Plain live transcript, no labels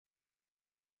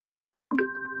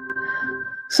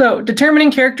So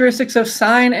determining characteristics of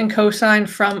sine and cosine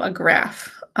from a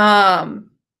graph. So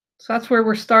that's where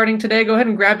we're starting today. Go ahead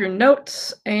and grab your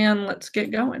notes and let's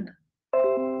get going.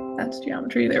 That's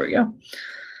geometry. There we go.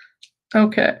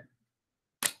 Okay.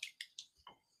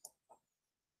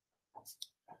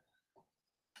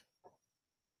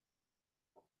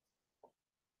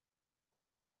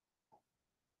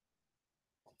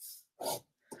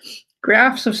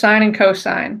 Graphs of sine and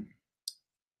cosine.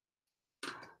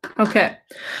 Okay,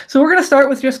 so we're going to start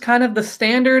with just kind of the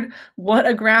standard what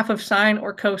a graph of sine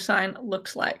or cosine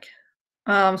looks like.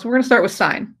 So we're going to start with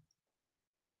sine.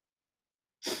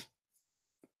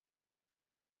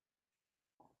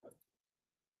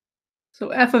 So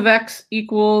f of x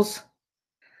equals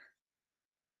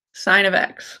sine of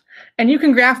x. And you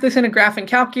can graph this in a graphing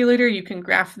calculator. You can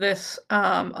graph this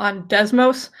on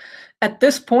Desmos. At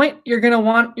this point, you're going to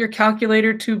want your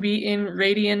calculator to be in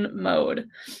radian mode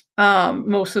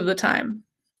most of the time.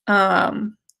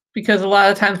 Because a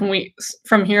lot of times when we,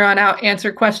 from here on out,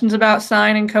 answer questions about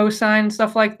sine and cosine and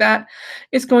stuff like that,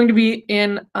 it's going to be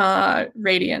in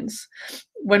radians.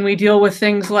 When we deal with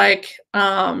things like,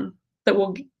 that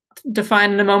we'll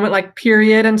define in a moment, like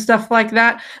period and stuff like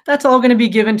that, that's all going to be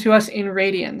given to us in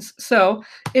radians. So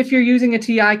if you're using a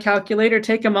TI calculator,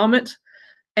 take a moment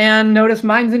and notice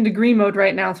mine's in degree mode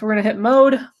right now. So we're going to hit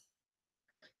mode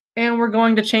and we're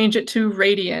going to change it to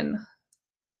radian.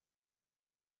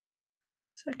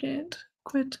 Second,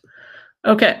 quit.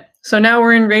 Okay, so now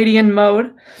we're in radian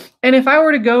mode. And if I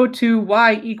were to go to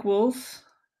y equals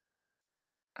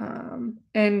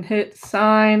and hit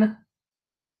sine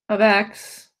of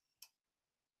x,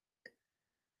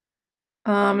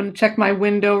 and check my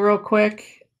window real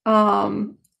quick,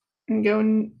 and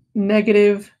go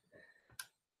negative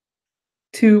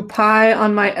 2 pi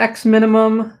on my x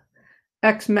minimum.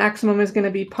 X maximum is going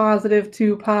to be positive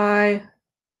 2 pi.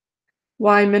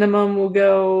 Y minimum will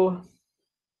go,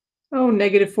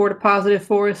 negative 4 to positive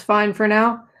 4 is fine for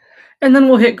now. And then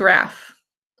we'll hit graph.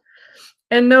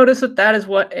 And notice that that is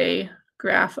what a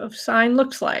graph of sine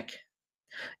looks like.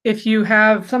 If you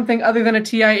have something other than a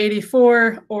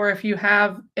TI-84, or if you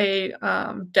have a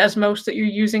Desmos that you're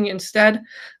using instead,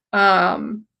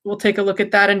 we'll take a look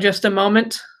at that in just a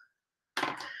moment.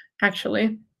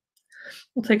 Actually,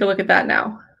 we'll take a look at that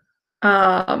now.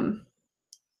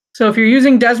 So if you're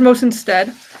using Desmos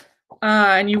instead,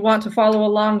 and you want to follow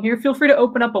along here, feel free to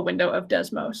open up a window of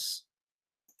Desmos.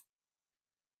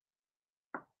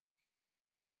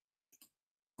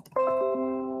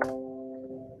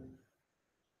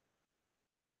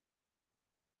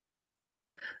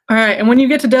 All right, and when you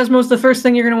get to Desmos, the first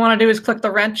thing you're going to want to do is click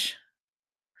the wrench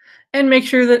and make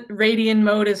sure that radian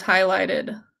mode is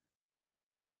highlighted.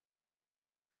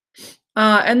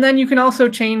 And then you can also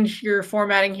change your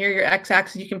formatting here, your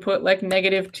x-axis. You can put like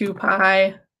negative 2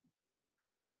 pi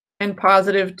and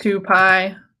positive 2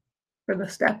 pi for the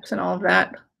steps and all of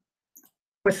that,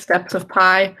 with steps of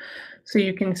pi. So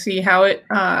you can see how it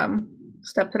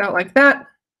steps it out like that.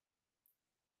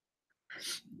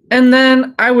 And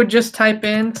then I would just type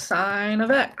in sine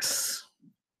of x.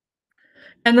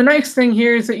 And the nice thing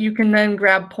here is that you can then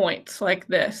grab points like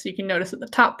this. You can notice at the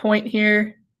top point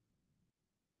here,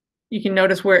 you can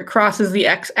notice where it crosses the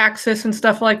x-axis and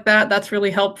stuff like that. That's really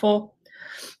helpful.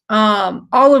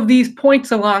 All of these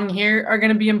points along here are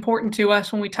going to be important to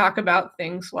us when we talk about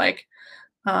things like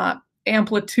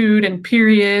amplitude and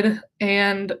period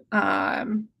and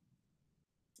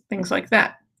things like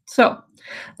that. So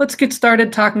let's get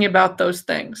started talking about those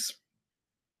things.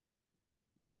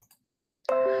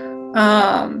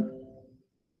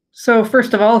 So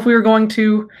first of all, if we were going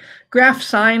to graph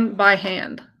sine by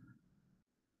hand,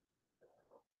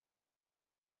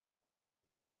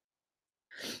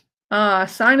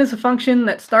 sine is a function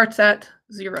that starts at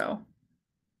 0.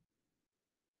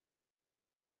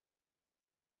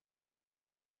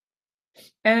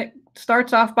 And it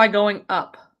starts off by going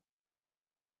up.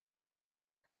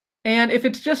 And if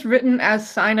it's just written as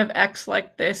sine of x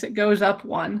like this, it goes up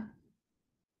 1.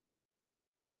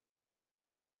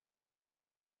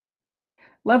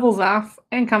 Levels off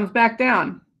and comes back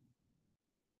down.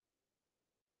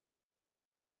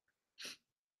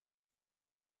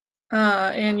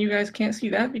 And you guys can't see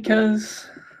that because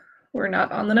we're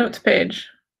not on the notes page.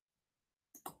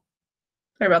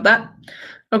 Sorry about that.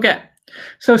 Okay,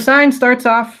 so sine starts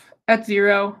off at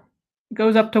 0,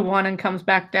 goes up to 1, and comes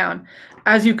back down.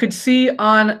 As you could see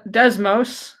on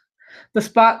Desmos,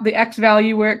 the x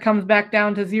value where it comes back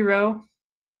down to 0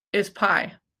 is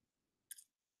pi.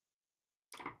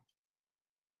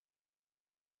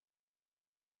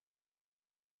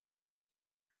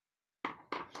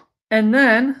 And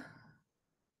then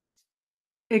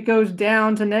it goes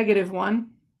down to -1,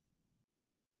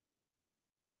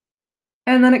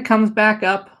 and then it comes back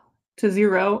up to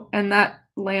 0, and that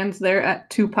lands there at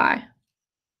 2 pi.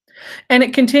 And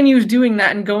it continues doing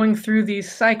that and going through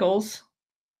these cycles.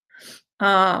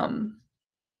 Um,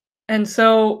 and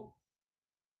so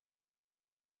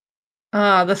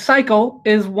the cycle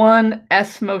is one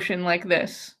S motion like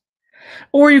this.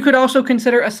 Or you could also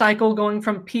consider a cycle going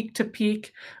from peak to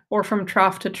peak or from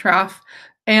trough to trough.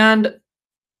 And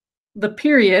the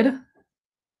period,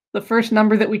 the first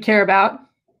number that we care about,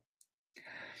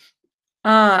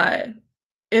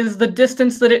 is the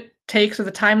distance that it takes or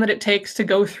the time that it takes to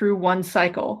go through one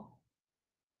cycle.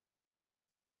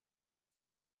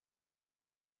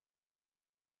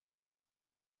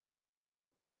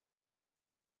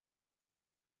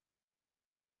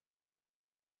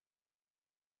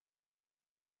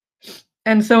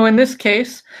 And so in this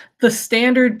case, the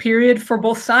standard period for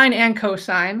both sine and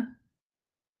cosine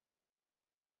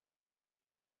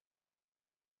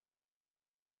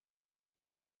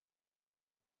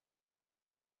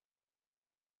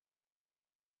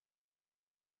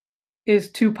is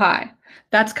 2 pi.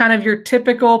 That's kind of your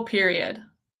typical period.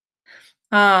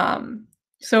 Um,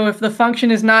 so if the function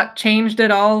is not changed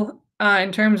at all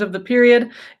in terms of the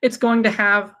period, it's going to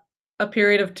have a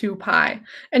period of 2 pi.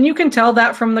 And you can tell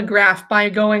that from the graph by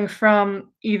going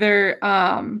from either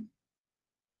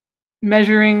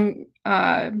measuring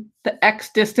the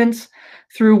x distance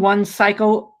through one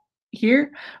cycle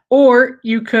here, or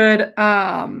you could,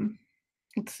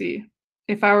 let's see,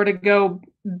 if I were to go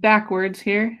backwards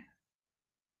here,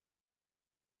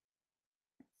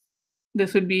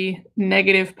 this would be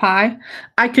 -pi.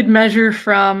 I could measure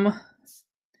from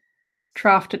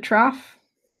trough to trough.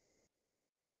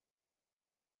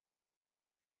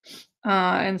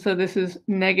 And so this is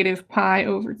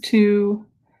 -pi/2.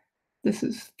 This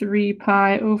is 3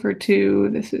 pi/2.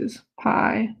 This is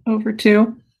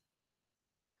pi/2.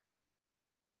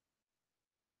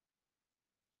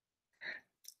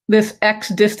 This x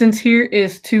distance here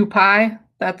is 2 pi.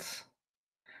 That's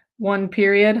one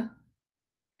period.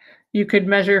 You could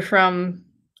measure from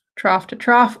trough to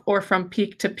trough or from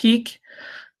peak to peak.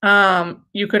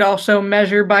 You could also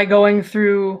measure by going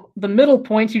through the middle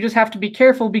points. You just have to be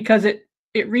careful because it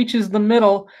reaches the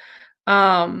middle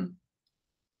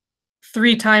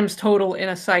 3 times total in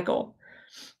a cycle.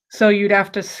 So you'd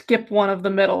have to skip one of the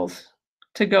middles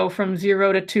to go from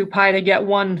 0 to 2 pi to get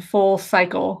one full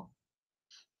cycle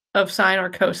of sine or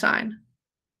cosine.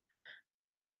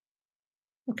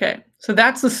 Okay, so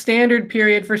that's the standard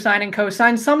period for sine and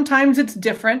cosine. Sometimes it's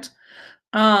different.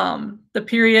 The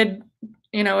period,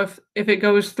 you know, if it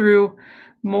goes through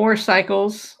more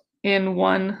cycles in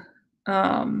one,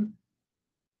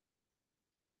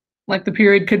 like the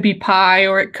period could be pi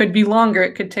or it could be longer.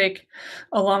 It could take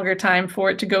a longer time for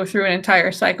it to go through an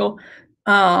entire cycle.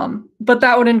 But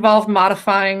that would involve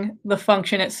modifying the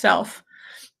function itself,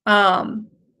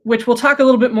 which we'll talk a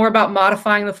little bit more about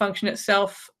modifying the function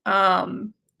itself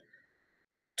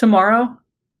tomorrow.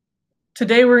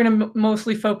 Today, we're going to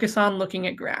mostly focus on looking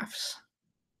at graphs.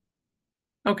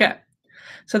 Okay,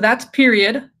 so that's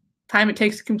period, time it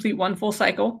takes to complete one full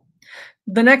cycle.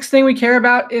 The next thing we care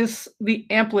about is the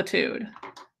amplitude.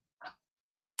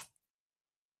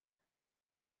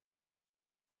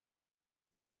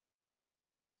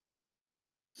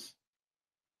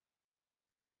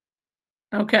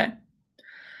 Okay.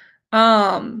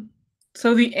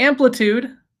 So the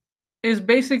amplitude is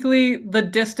basically the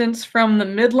distance from the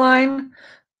midline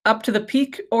up to the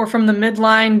peak or from the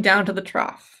midline down to the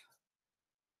trough.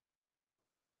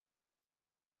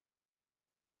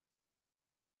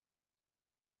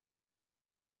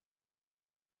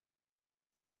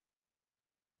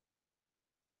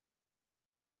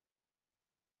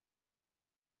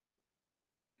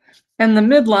 And the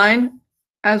midline,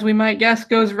 as we might guess,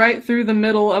 goes right through the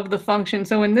middle of the function.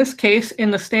 So in this case, in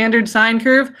the standard sine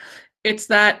curve, it's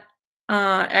that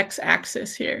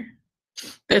x-axis here.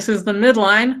 This is the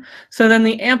midline. So then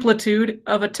the amplitude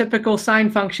of a typical sine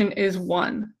function is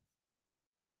 1.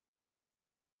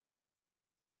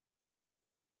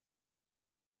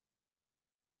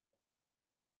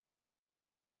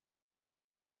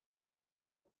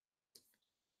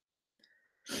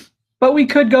 But we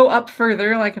could go up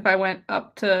further, like if I went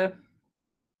up to,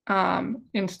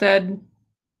 instead,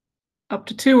 up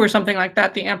to 2 or something like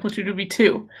that, the amplitude would be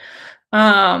 2.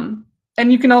 And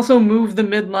you can also move the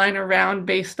midline around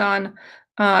based on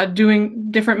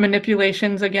doing different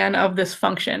manipulations, again, of this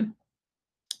function.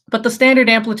 But the standard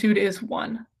amplitude is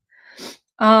 1.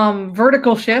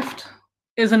 Vertical shift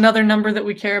is another number that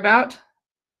we care about.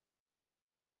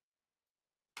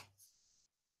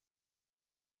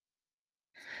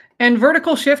 And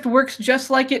vertical shift works just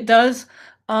like it does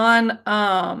on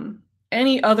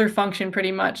any other function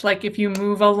pretty much. Like if you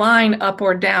move a line up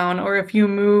or down, or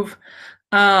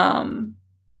um,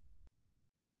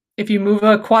 if you move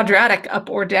a quadratic up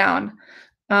or down.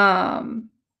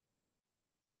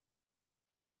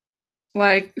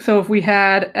 Like, so if we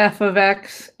had f of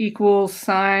x equals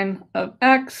sine of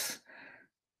x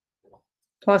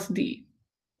plus d.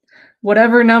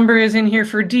 Whatever number is in here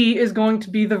for d is going to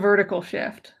be the vertical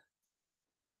shift.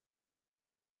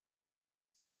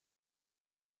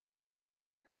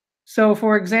 So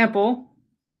for example,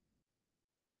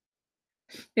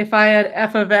 if I had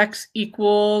f of x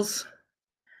equals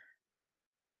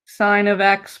sine of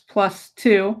x plus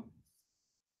 2,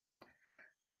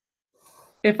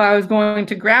 if I was going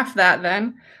to graph that,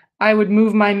 then I would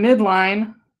move my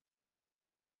midline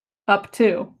up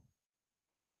 2.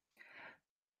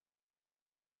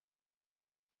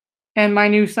 And my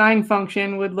new sine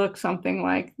function would look something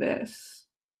like this.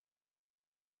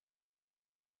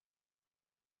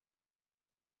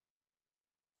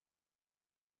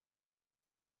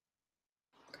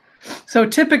 So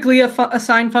typically a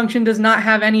sine function does not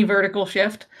have any vertical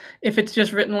shift. If it's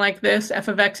just written like this, f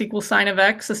of x equals sine of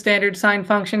x, the standard sine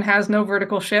function has no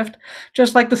vertical shift,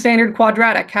 just like the standard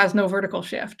quadratic has no vertical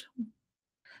shift.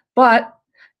 But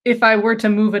if I were to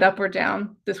move it up or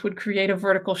down, this would create a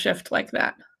vertical shift like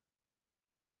that.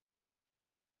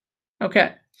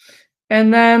 Okay.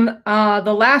 And then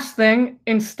the last thing,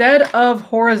 instead of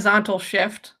horizontal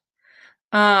shift,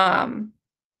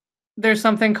 there's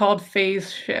something called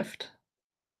phase shift.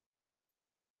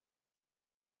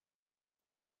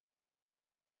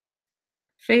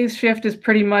 Phase shift is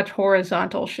pretty much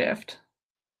horizontal shift.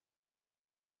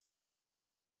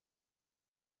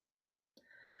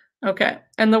 Okay,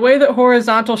 and the way that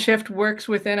horizontal shift works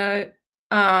within a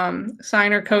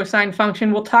sine or cosine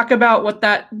function, we'll talk about what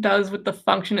that does with the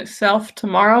function itself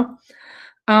tomorrow.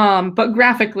 But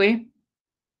graphically,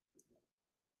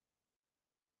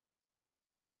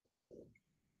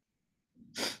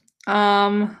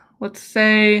 let's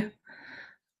say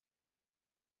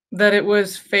that it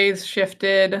was phase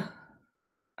shifted.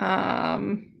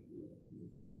 Let's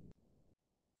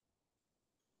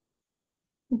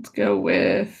go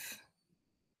with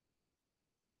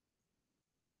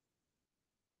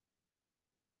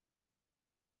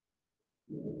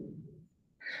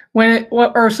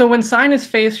when sine is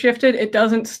phase shifted, it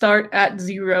doesn't start at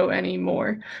 0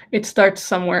 anymore. It starts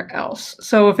somewhere else.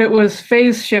 So if it was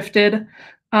phase shifted,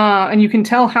 and you can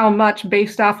tell how much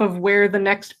based off of where the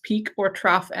next peak or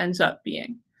trough ends up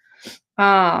being.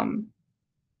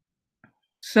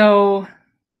 So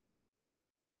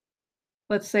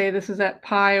let's say this is at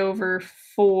pi over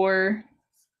 4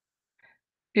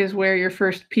 is where your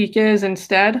first peak is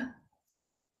instead.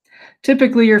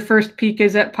 Typically, your first peak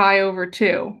is at pi over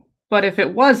 2. But if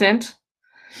it wasn't,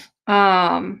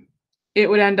 it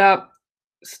would end up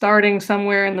starting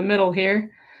somewhere in the middle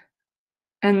here,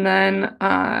 and then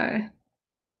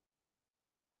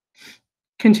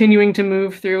continuing to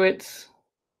move through its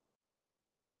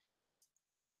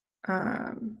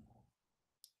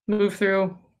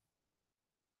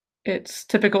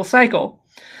typical cycle.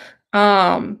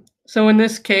 So in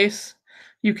this case,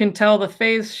 you can tell the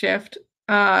phase shift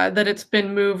that it's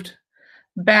been moved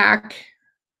back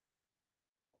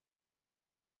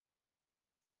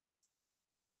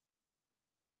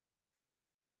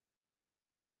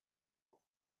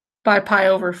by pi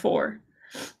over 4.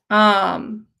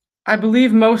 I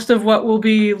believe most of what we'll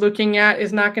be looking at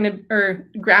is not going to, or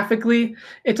graphically,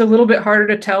 it's a little bit harder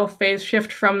to tell phase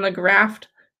shift from the graph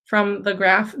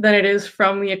than it is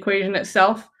from the equation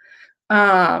itself.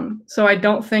 So I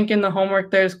don't think in the homework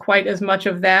there's quite as much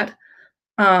of that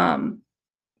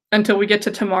until we get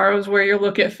to tomorrow's, where you'll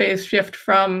look at phase shift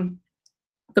from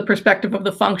the perspective of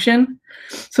the function.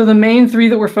 So the main three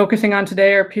that we're focusing on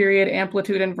today are period,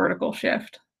 amplitude, and vertical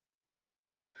shift.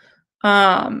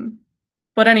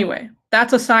 But anyway,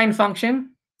 that's a sine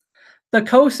function. The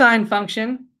cosine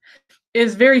function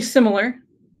is very similar.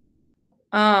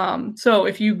 So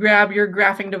if you grab your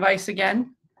graphing device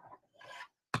again,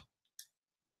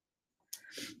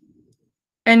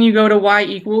 and you go to y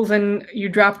equals, and you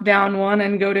drop down 1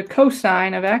 and go to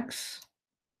cosine of x,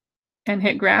 and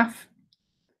hit graph,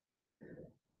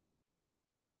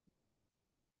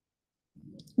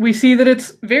 we see that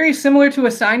it's very similar to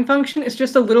a sine function. It's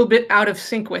just a little bit out of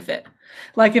sync with it.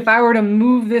 Like if I were to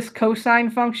move this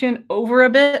cosine function over a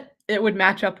bit, it would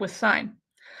match up with sine.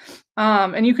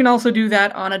 And you can also do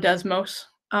that on a Desmos.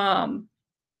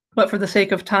 But for the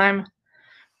sake of time,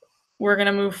 we're going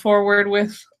to move forward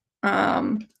with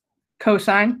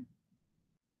cosine.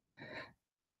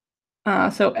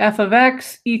 So f of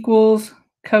x equals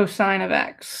cosine of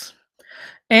x.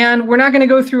 And we're not going to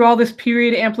go through all this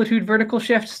period, amplitude, vertical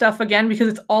shift stuff again because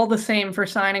it's all the same for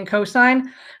sine and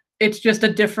cosine. It's just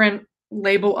a different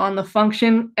label on the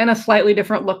function and a slightly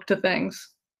different look to things.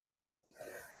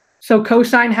 So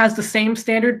cosine has the same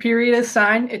standard period as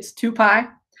sine. It's 2 pi.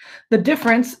 The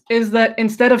difference is that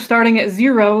instead of starting at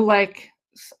 0 like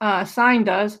sine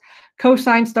does,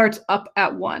 cosine starts up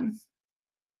at 1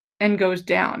 and goes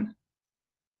down.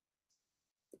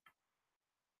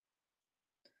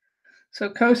 So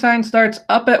cosine starts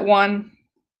up at 1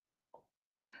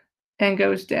 and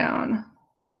goes down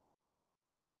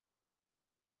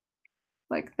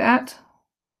like that.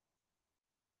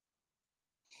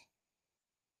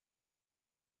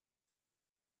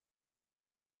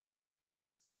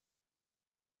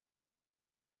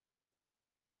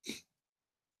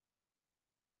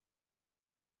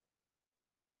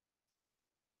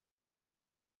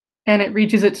 And it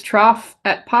reaches its trough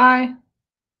at pi,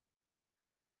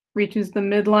 reaches the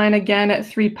midline again at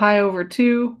 3 pi over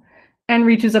 2, and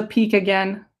reaches a peak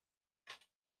again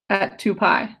at 2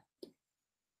 pi.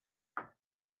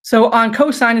 So on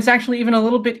cosine, it's actually even a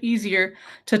little bit easier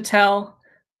to tell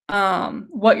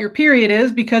what your period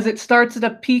is because it starts at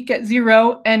a peak at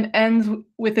 0 and ends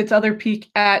with its other peak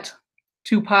at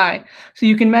 2 pi. So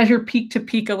you can measure peak to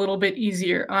peak a little bit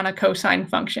easier on a cosine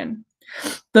function.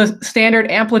 The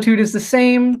standard amplitude is the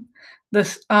same.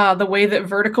 The way that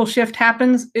vertical shift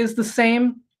happens is the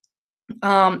same.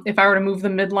 If I were to move the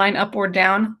midline up or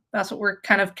down, that's what we're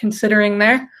kind of considering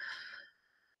there.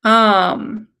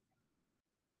 Let's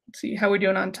see how we're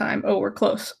doing on time. Oh, we're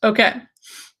close. Okay.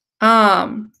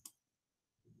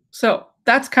 So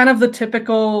that's kind of the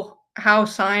typical how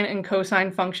sine and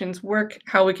cosine functions work,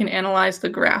 how we can analyze the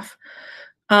graph.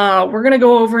 We're going to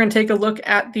go over and take a look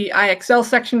at the IXL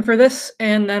section for this,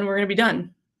 and then we're going to be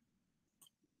done.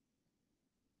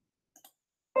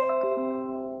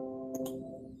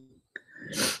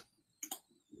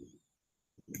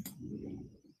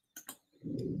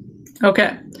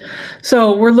 Okay,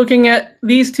 so we're looking at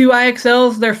these two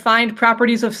IXLs. They're find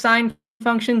properties of sine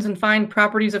functions and find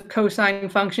properties of cosine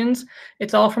functions.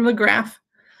 It's all from the graph.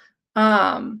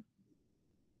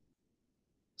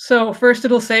 So first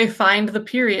it'll say find the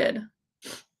period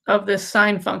of this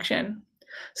sine function.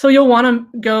 So you'll want to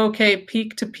go, okay,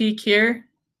 peak to peak here.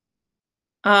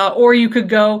 Or you could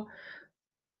go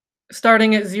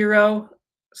starting at 0,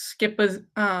 skip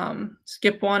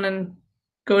 1 and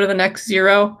go to the next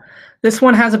 0. This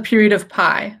one has a period of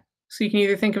pi. So you can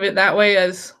either think of it that way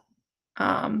as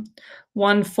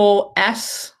 1 full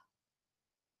S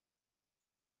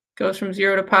goes from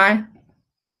 0 to pi.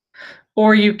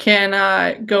 Or you can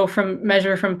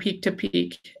measure from peak to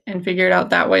peak and figure it out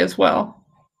that way as well.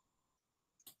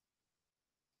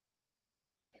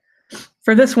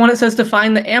 For this one, it says to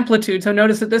find the amplitude. So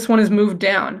notice that this one is moved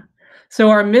down. So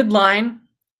our midline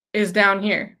is down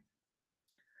here.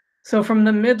 So from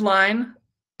the midline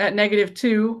at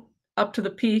 -2 up to the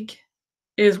peak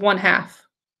is 1/2.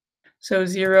 So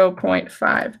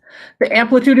 0.5. The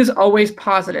amplitude is always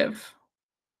positive.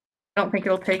 I don't think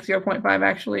it'll take 0.5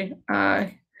 actually.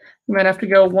 You might have to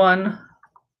go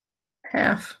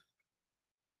 1/2.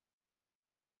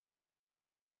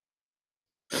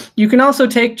 You can also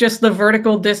take just the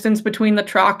vertical distance between the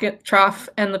trough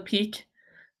and the peak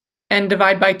and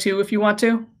divide by 2 if you want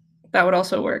to. That would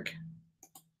also work.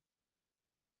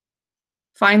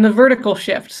 Find the vertical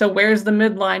shift. So where's the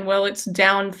midline? Well, it's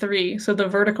down 3. So the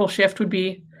vertical shift would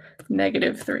be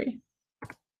 -3.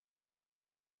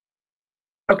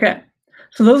 Okay,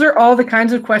 so those are all the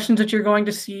kinds of questions that you're going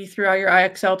to see throughout your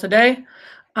IXL today.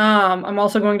 I'm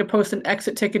also going to post an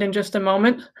exit ticket in just a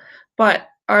moment, but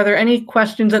are there any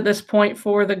questions at this point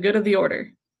for the good of the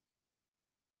order?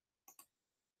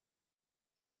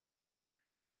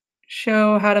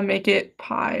 Show how to make it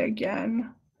pi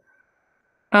again.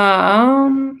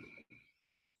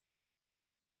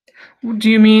 Do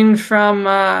you mean from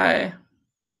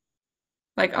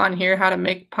like on here how to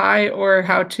make pi or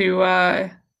how to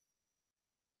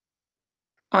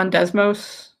on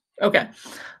Desmos? Okay.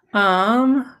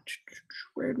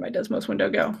 Where'd my Desmos window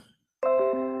go?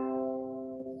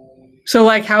 So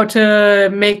like how to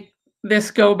make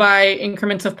this go by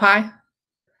increments of pi?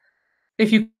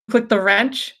 If you click the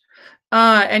wrench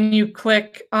and you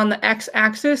click on the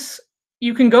x-axis,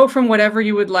 you can go from whatever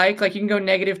you would like you can go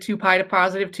 -2 pi to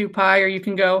 +2 pi, or you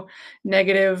can go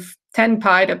 -10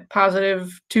 pi to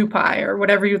 +2 pi, or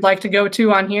whatever you'd like to go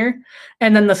to on here.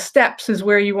 And then the steps is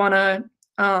where you want to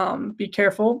be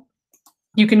careful.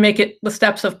 You can make it the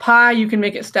steps of pi, you can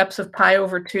make it steps of pi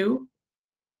over 2.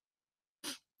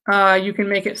 You can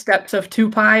make it steps of 2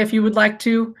 pi if you would like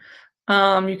to.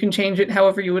 You can change it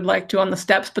however you would like to on the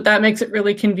steps, but that makes it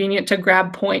really convenient to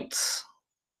grab points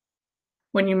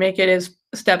when you make it as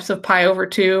steps of pi over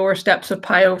 2 or steps of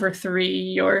pi over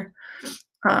 3 or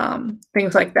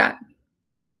things like that.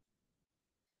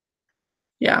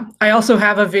 Yeah, I also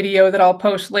have a video that I'll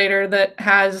post later that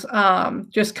has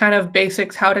just kind of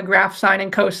basics how to graph sine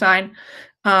and cosine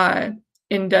uh,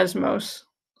 in Desmos.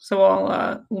 So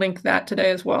I'll link that today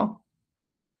as well.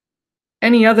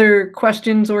 Any other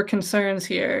questions or concerns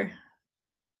here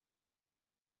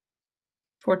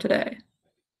for today?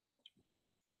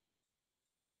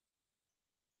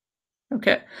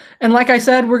 Okay. And like I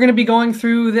said, we're going to be going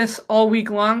through this all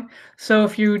week long. So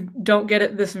if you don't get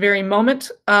it this very moment,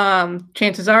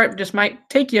 chances are it just might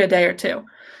take you a day or two.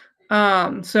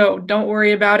 So don't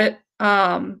worry about it.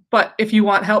 But if you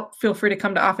want help, feel free to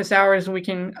come to office hours and we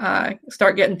can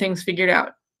start getting things figured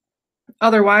out.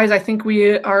 Otherwise, I think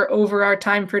we are over our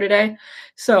time for today.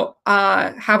 So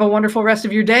have a wonderful rest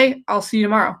of your day. I'll see you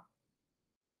tomorrow.